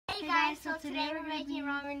guys, so today we're making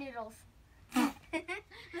ramen noodles. Let's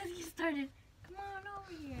get started. Come on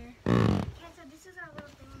over here. Okay, so this is our little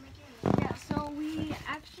thing we're making. Yeah, so we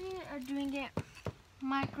actually are doing it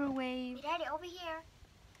microwave. We got it over here.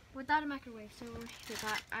 Without a microwave, so we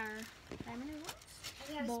got our ramen noodles. And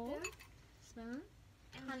we have bowl, a spoon,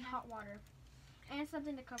 spoon, and hot water. And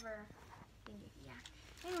something to cover our thingy. Yeah.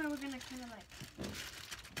 Anyway, we're gonna kind of like...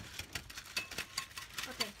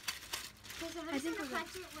 Okay. Okay, so we're just gonna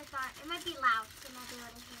punch it with our... It might be loud, so not be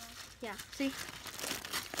able to hear it. Yeah, see?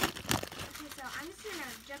 Okay, so I'm just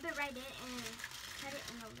gonna jump it right in and cut it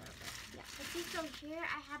in a little bit. Yeah. Okay, so here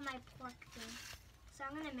I have my pork thing. So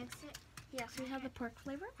I'm gonna mix it. Yeah, so we have the pork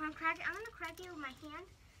flavor. I'm gonna crack it with my hand.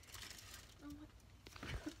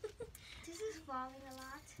 This is falling a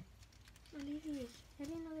lot. What are these? I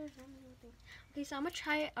didn't know there was ramen noodle thing. Okay, so I'm gonna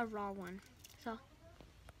try a raw one. So.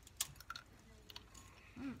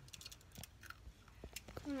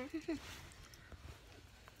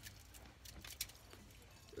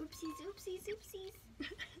 Oopsies.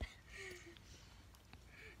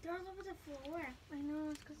 They're all over the floor. I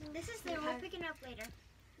know, it's because This is there. We'll pick it up later.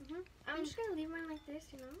 I'm just gonna leave mine like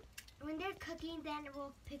this, you know? When they're cooking, then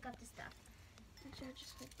we'll pick up the stuff. Actually, I'll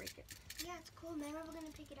just like break it. Yeah, it's cool. Remember, we're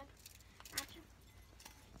gonna pick it up after.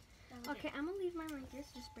 Okay, I'm gonna leave mine like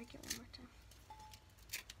this. Just break it one more time.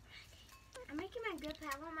 I'm making mine good, but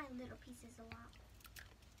I want my little pieces a lot.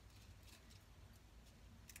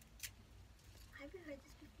 Have you heard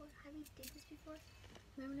this before? Have you did this before?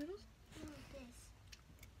 Ramen noodles? No, this.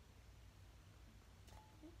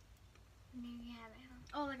 And there you have it, huh?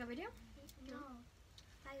 Oh, like a video? No,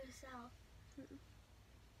 by yourself.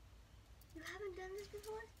 You haven't done this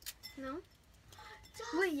before? No.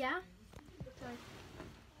 Just Wait, yeah. Sorry.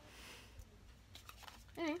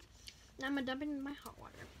 Anyway, now I'm gonna dump it in my hot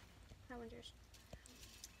water. That one's yours.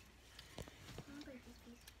 I'm gonna break this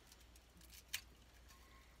piece.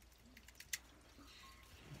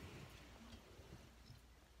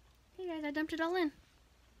 Hey guys, I dumped it all in.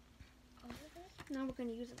 All of it? Now we're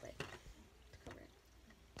gonna use a lid to cover it.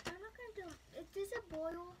 I'm not gonna do it. Does it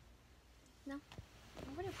boil? I'm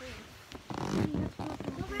gonna bring it.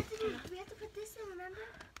 No, we have to put this in, remember?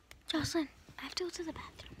 Jocelyn, I have to go to the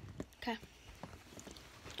bathroom. Okay.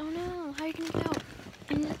 Oh no, how are you gonna get out?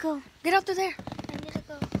 I need to go. Get out through there. I need to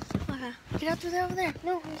go. Okay. Get out through there over there.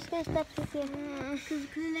 No, I'm just gonna step this here. Because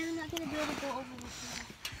then I'm not gonna be able to go over this.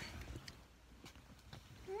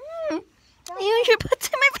 You should put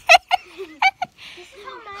some in my face. This is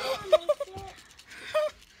how my mom makes it.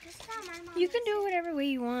 This is how my mom You can do it whatever way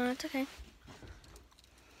you want. It's okay.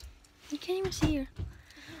 You can't even see her.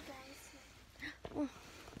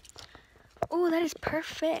 Oh, that is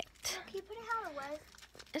perfect. Can you put it how it was?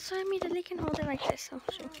 It's what I mean that they can hold it like this. So,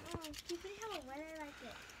 sure. Can you put it how it was? I like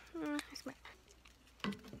it. It's my... I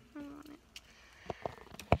don't want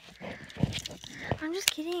it. I'm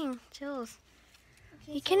just kidding. Chills.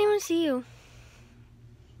 Okay, He can't even see you.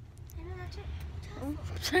 I know that's it. Oh,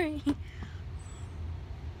 sorry.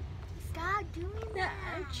 Stop doing that.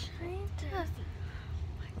 I'm trying to... Oh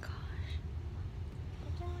my gosh. I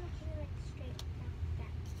don't want to put it like straight like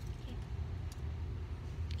that. Okay.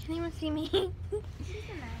 Can't even see me. This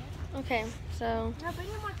doesn't matter. Okay, so... Now bring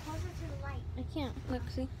it more closer to the light. I can't. Look,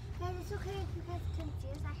 see? Guys, it's okay if you guys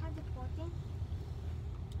confused. I have the pork thing.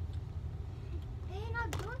 Hey, now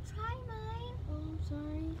don't try mine. Oh, I'm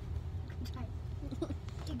sorry. Try.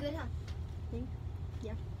 You good, huh? Think?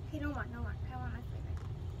 Yeah. Okay, don't want. I want my flavor.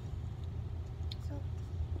 So,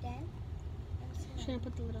 then, Should I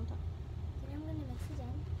put the lid on top? then I'm gonna mix it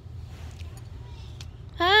in.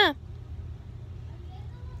 Huh?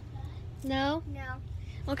 No? No.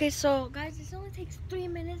 Okay, so guys, this only takes 3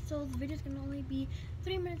 minutes, so the video's gonna only be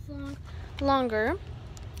 3 minutes longer.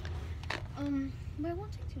 But it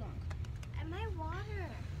won't take too long. And my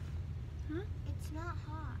water. Huh? It's not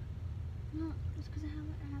hot. No, it's because I have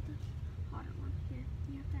the hotter one here.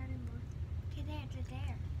 You have to add in more. Okay, there, it's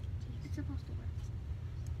there. It's supposed to work.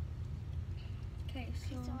 Okay,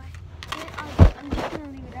 so I'm just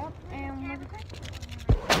gonna leave it up, and yeah, we can.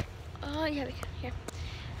 Here.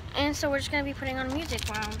 And so we're just gonna be putting on music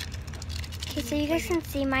while. Okay, so you guys can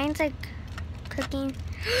see mine's like cooking.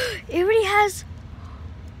 It already has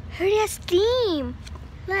steam.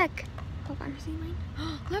 Look. Hold on, see mine?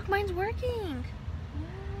 Look, mine's working.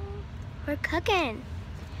 We're cooking.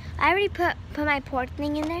 I already put my pork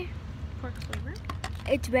thing in there. Pork flavor.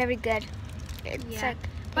 It's very good. It's like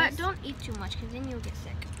But this. don't eat too much, because then you'll get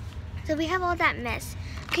sick. So we have all that mess.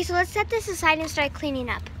 Okay, so let's set this aside and start cleaning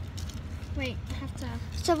up. Wait, I have to.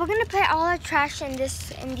 So we're gonna put all our trash in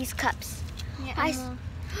these cups. Yeah,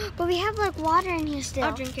 But we have like water in here still.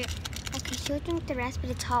 I'll drink it. Okay. Okay, she'll drink the rest, but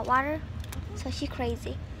it's hot water, so she's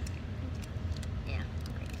crazy. Yeah,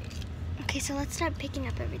 crazy. Okay, so let's start picking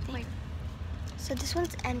up everything. Wait. So this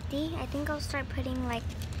one's empty. I think I'll start putting like.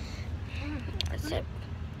 Let's start.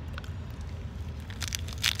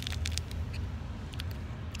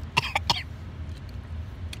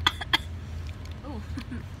 Oh.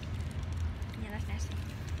 Yeah, that's nasty.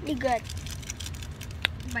 Be good.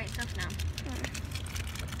 By itself now.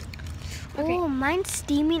 Oh, mine's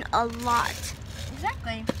steaming a lot.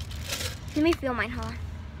 Exactly. Let me feel mine, hold on.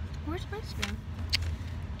 Where's my spoon?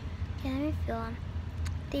 Yeah, let me feel them.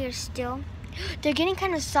 They are still. They're getting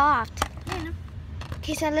kind of soft. Yeah, I know.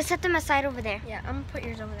 Okay, so let's set them aside over there. Yeah, I'm gonna put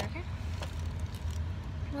yours over there, okay?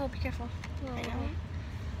 Oh, be careful. Whoa, I know. whoa.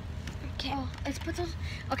 Okay. Oh, let's put those.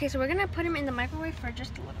 Okay, so we're gonna put them in the microwave for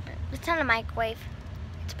just a little bit. It's not a microwave.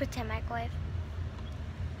 It's a pretend microwave.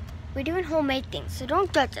 We're doing homemade things, so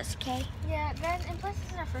don't judge us, okay? Yeah, guys, and plus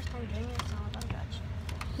this is our first time doing it, so don't judge.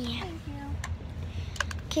 Yeah. Thank you.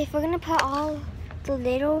 Okay, if we're gonna put all the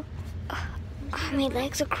little. My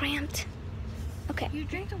legs are cramped. Okay. You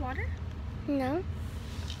drink the water? No.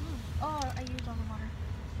 Oh, I used all the water.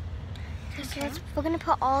 So we're gonna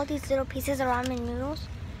put all these little pieces of ramen noodles.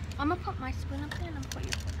 I'm gonna put my spoon up there and I'm gonna put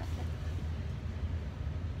your spoon up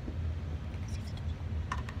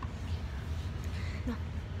there.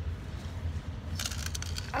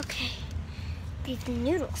 No. Okay. These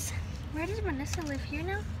noodles. Where does Vanessa live? Here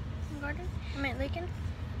now? In Garden? I mean, Lincoln?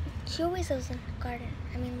 She always lives in Garden.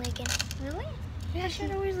 I mean, Lincoln. Really? Yeah, she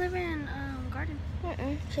should always live in Garden.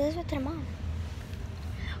 She lives with her mom.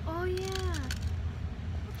 Oh, yeah.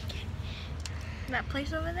 That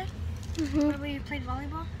place over there? Mm-hmm. Where we played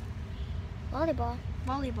volleyball? Volleyball.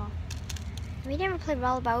 Volleyball. We never played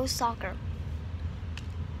volleyball. It was soccer.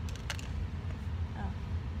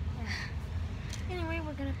 Anyway,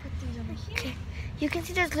 we're gonna put these over here. Okay. You can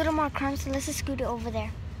see there's a little more crumbs, so let's just scoot it over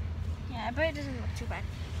there. Yeah, I bet it doesn't look too bad.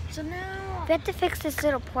 So now... We have to fix this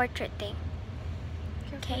little portrait thing.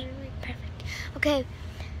 Okay. Perfect. Okay.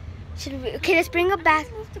 Should we? Okay, let's bring it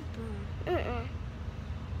back. Move the broom.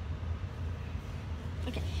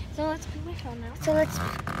 Okay, so let's pick my phone now. So let's.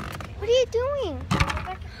 What are you doing?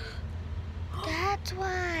 That's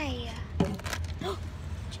why.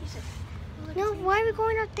 Jesus. Look, No, why are we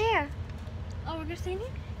going up there? Oh, we're gonna stay in here?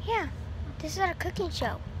 Yeah. This is our cooking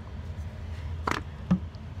show.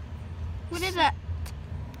 What is that?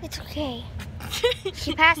 It's okay.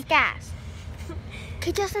 She passed gas.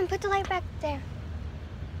 Okay, Justin, put the light back there.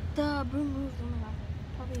 The broom moved. Oh my god.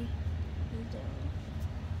 Probably moved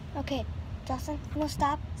it. Okay, Justin, no,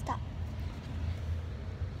 stop. Stop.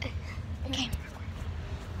 Okay.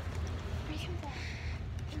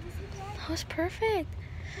 That was perfect.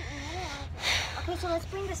 Okay, so let's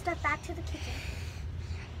bring the stuff back to the kitchen.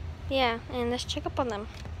 Yeah, and let's check up on them.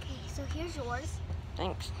 Okay, so here's yours.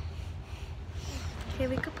 Thanks. Okay,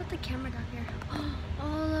 we could put the camera down here.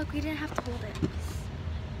 Oh, look, we didn't have to hold it.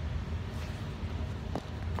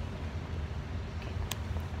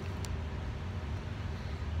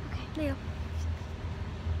 Okay, there you go.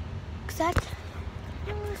 Exact.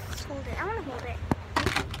 No, let's hold it. I want to hold it.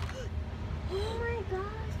 Oh my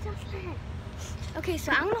gosh, Justin. Okay,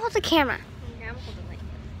 so I'm gonna hold the camera. Yeah, I'm gonna hold the light.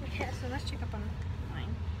 Okay, so let's check up on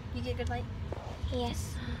mine. You get good light?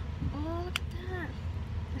 Yes. Oh, look at that.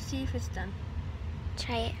 Let's see if it's done.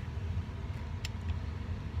 Try it.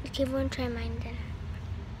 Okay, we're gonna try mine then.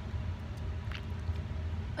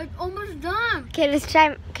 It's almost done. Okay, let's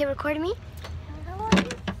try. Okay, record me.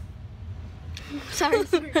 Sorry.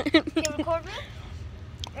 Okay, record me.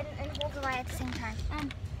 And hold the light at the same time.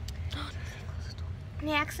 And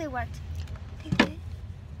it actually worked.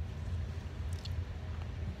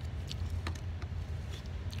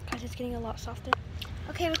 Guys, it's getting a lot softer.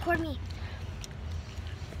 Okay, record me.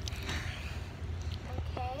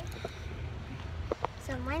 Okay.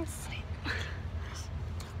 So mine's.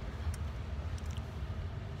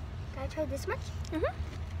 Can I try this much?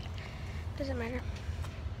 Doesn't matter.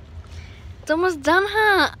 It's almost done,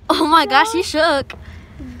 huh? Oh my gosh, you shook.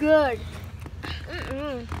 Good.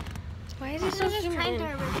 Why is it so just trying the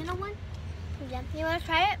original one? Yeah. You want to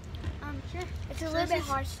try it? Sure. It's a So little bit this is-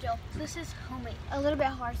 hard still. This is homemade. A little bit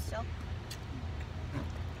hard still.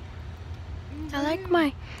 I like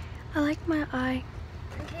my eye.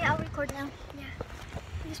 Okay, I'll record now. Yeah.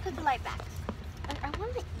 Just put the light back. I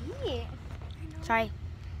want to eat. Sorry.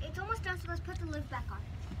 It's almost done, so let's put the lid back on.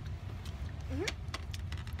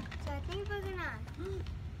 So I think we're gonna.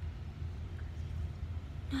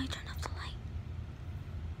 No, I turned off the light.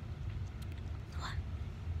 What?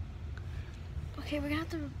 Okay, we're gonna have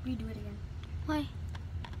to redo it again. Why?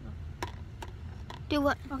 Do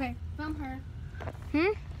what? Okay, film her.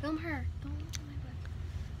 Hmm? Film her. Don't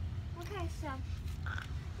Okay, so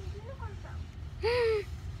the unicorn fell.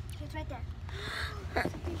 It's right there.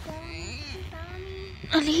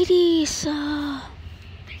 Ladies.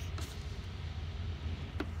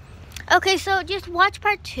 Okay, so just watch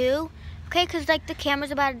part 2. Okay, because like the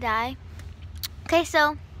camera's about to die. Okay,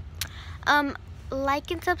 so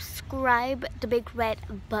like and subscribe, the big red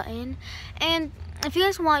button, and if you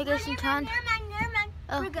guys want, you guys can turn. Never mind.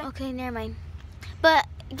 Oh, We're good. okay, never mind. But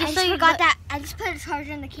just so you forgot that I just put a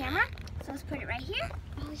charger in the camera, so let's put it right here.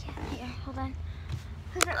 Oh yeah, here, hold on.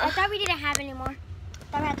 I thought we didn't have any more.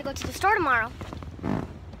 Thought we had to go to the store tomorrow.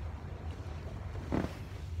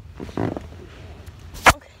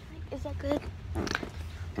 Okay, is that good?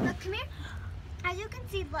 Look, come here. As you can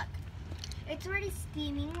see, look, it's already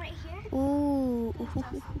steaming right here. Ooh.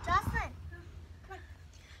 Jocelyn, come on.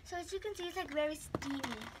 So as you can see, it's like very steamy.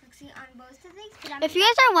 Like, see on both of these. If you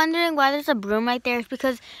guys are wondering why there's a broom right there, it's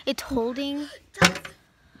because it's holding.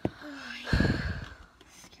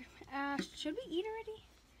 Should we eat already?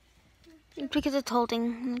 It's because it's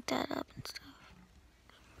holding like that up and stuff.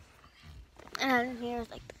 And here's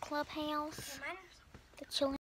like the clubhouse, the chilling.